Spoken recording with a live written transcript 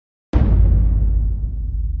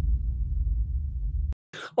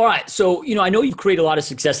All right. So, I know you've created a lot of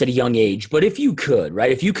success at a young age, but if you could,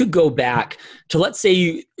 right, if you could go back to, let's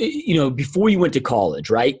say, before you went to college,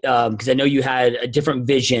 right? Because I know you had a different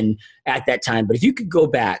vision at that time, but if you could go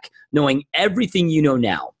back knowing everything you know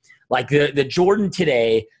now, like the Jordan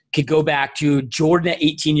today could go back to Jordan at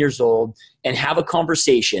 18 years old and have a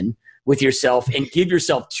conversation with yourself and give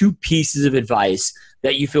yourself two pieces of advice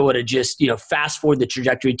that you feel would have just, fast forward the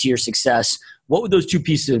trajectory to your success, what would those two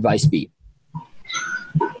pieces of advice be?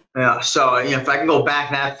 Yeah. So, if I can go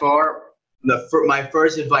back that far, my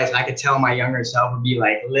first advice I could tell my younger self would be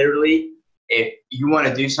like, literally, if you want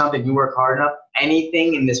to do something, you work hard enough,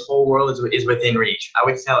 anything in this whole world is within reach. I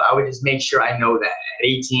would just make sure I know that at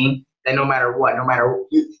 18, that no matter what, if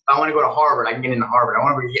I want to go to Harvard, I can get into Harvard. I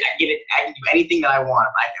can do anything that I want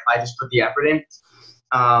if I just put the effort in.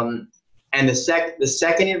 And the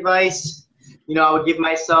second advice, I would give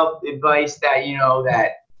myself advice that,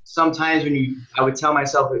 that sometimes I would tell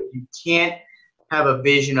myself that you can't have a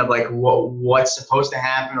vision of like what's supposed to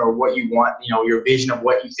happen or what you want, your vision of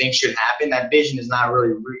what you think should happen. That vision is not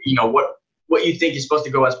really, what you think is supposed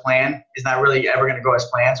to go as planned is not really ever going to go as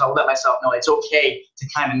planned. So I'll let myself know it's okay to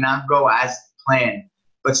kind of not go as planned,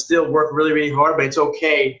 but still work really, really hard. But it's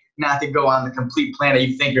okay not to go on the complete plan that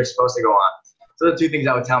you think you're supposed to go on. So the two things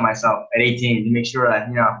I would tell myself at 18 to make sure that,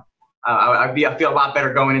 I feel a lot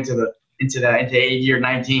better going into year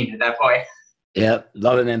 19 at that point. Yeah,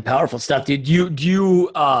 love it, man. Powerful stuff, dude. Do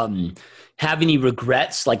you have any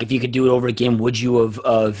regrets? Like, if you could do it over again, would you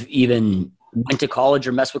have even went to college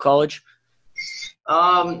or messed with college?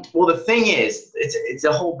 Well, the thing is, it's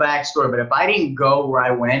a whole backstory. But if I didn't go where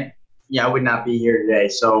I went, I would not be here today.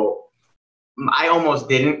 So I almost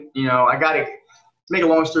didn't. To make a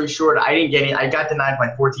long story short, I didn't get any. I got denied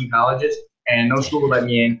by 14 colleges, and no school let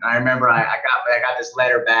me in. I remember I got this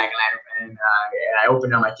letter back, and I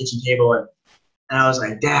opened it on my kitchen table, and I was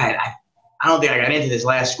like, Dad, I don't think I got into this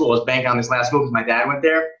last school. I was banking on this last school because my dad went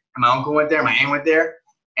there, and my uncle went there, and my aunt went there.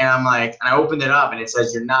 And I'm like, and I opened it up, and it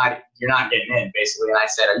says, you're not getting in, basically. And I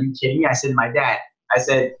said, are you kidding me? I said to my dad,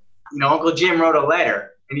 Uncle Jim wrote a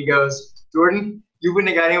letter. And he goes, Jordan, you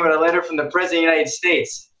wouldn't have got in with a letter from the President of the United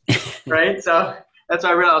States. Right? So that's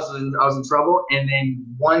why I realized I was in trouble. And then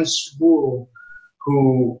one school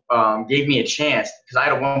who gave me a chance, because I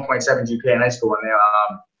had a 1.7 GPA in high school,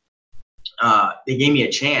 and they gave me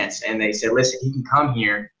a chance. And they said, listen, he can come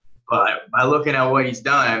here, but by looking at what he's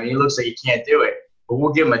done, he looks like he can't do it. But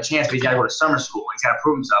we'll give him a chance, but he's got to go to summer school. He's got to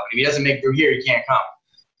prove himself. And if he doesn't make it through here, he can't come.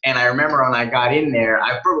 And I remember when I got in there,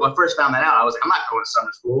 when I first found that out, I was like, I'm not going to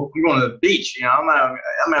summer school. I'm going to the beach. I'm gonna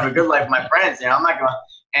have a good life with my friends. I'm not going.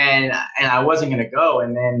 And I wasn't going to go.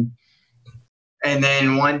 And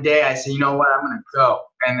then one day I said, you know what, I'm going to go.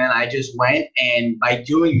 And then I just went. And by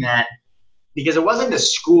doing that, because it wasn't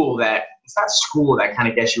it's not school that kind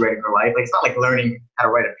of gets you ready for life. Like, it's not like learning how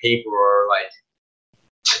to write a paper or like.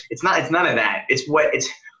 It's none of that. It's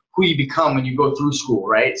who you become when you go through school,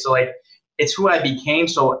 right? So like, it's who I became.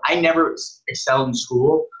 So I never excelled in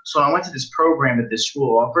school. So when I went to this program that this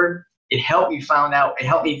school offered, it helped me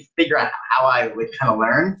figure out how I would kind of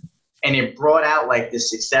learn. And it brought out like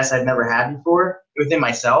this success I've never had before within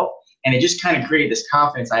myself. And it just kind of created this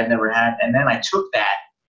confidence I've never had. And then I took that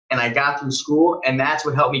and I got through school, and that's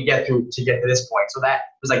what helped me get to this point. So that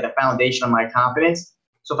was like the foundation of my confidence.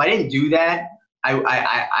 So if I didn't do that, I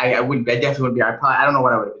definitely would be. I don't know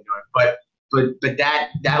what I would have been doing, but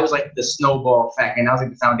that was like the snowball effect, and that was like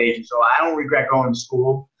the foundation. So I don't regret going to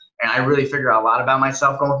school, and I really figured out a lot about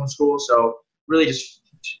myself going from school. So really, just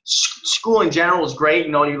school in general is great.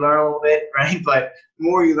 You learn a little bit, right? But the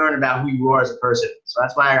more you learn about who you are as a person. So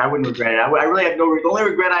that's why I wouldn't regret it. I really have the only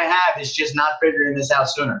regret I have is just not figuring this out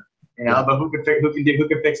sooner. But who can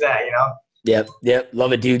fix that? Yep.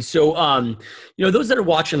 Love it, dude. So, those that are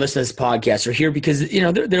watching, listening to this podcast are here because,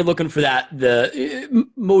 they're looking for the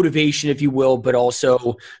motivation, if you will, but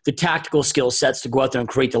also the tactical skill sets to go out there and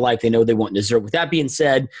create the life they know they want and deserve. With that being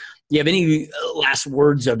said, do you have any last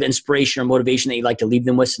words of inspiration or motivation that you'd like to leave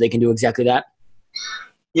them with so they can do exactly that?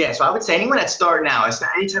 Yeah, so I would say anyone that's starting out, it's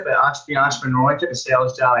not any type of entrepreneur, any type of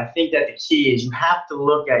sales job. I think that the key is you have to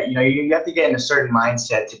look at, you have to get in a certain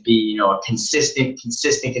mindset to be, a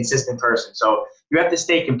consistent person. So you have to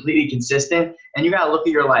stay completely consistent, and you got to look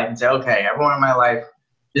at your life and say, okay, everyone in my life,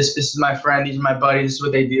 this is my friend, these are my buddies, this is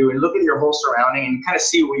what they do, and look at your whole surrounding and kind of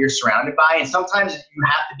see what you're surrounded by. And sometimes you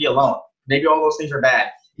have to be alone. Maybe all those things are bad.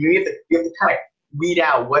 You have to kind of weed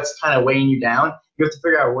out what's kind of weighing you down. You have to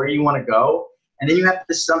figure out where you want to go. And then you have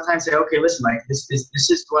to sometimes say, okay, listen, like this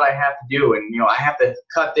is what I have to do. And, I have to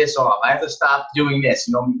cut this off. I have to stop doing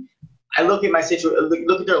this. I look at my situation,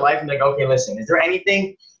 look at their life and like, okay, listen, is there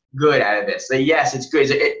anything good out of this? Like, yes, it's good.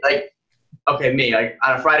 Is it like, okay, me, like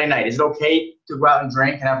on a Friday night, is it okay to go out and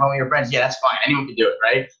drink and have fun with your friends? Yeah, that's fine. Anyone can do it,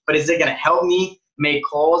 right? But is it going to help me make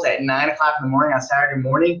calls at 9 o'clock in the morning on Saturday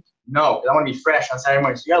morning? No, because I want to be fresh on Saturday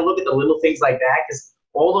morning. So you got to look at the little things like that, because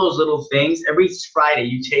all those little things, every Friday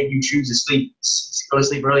you choose to go to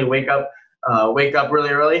sleep early, wake up really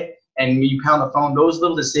early, and you pound the phone. Those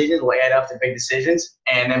little decisions will add up to big decisions,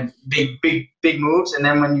 and then big moves. And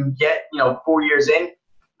then when you get, 4 years in,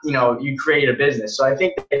 you create a business. So I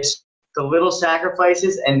think it's the little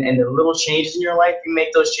sacrifices and the little changes in your life. You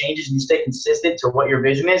make those changes and you stay consistent to what your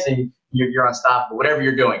vision is, and you're unstoppable. Whatever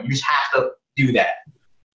you're doing, you just have to do that.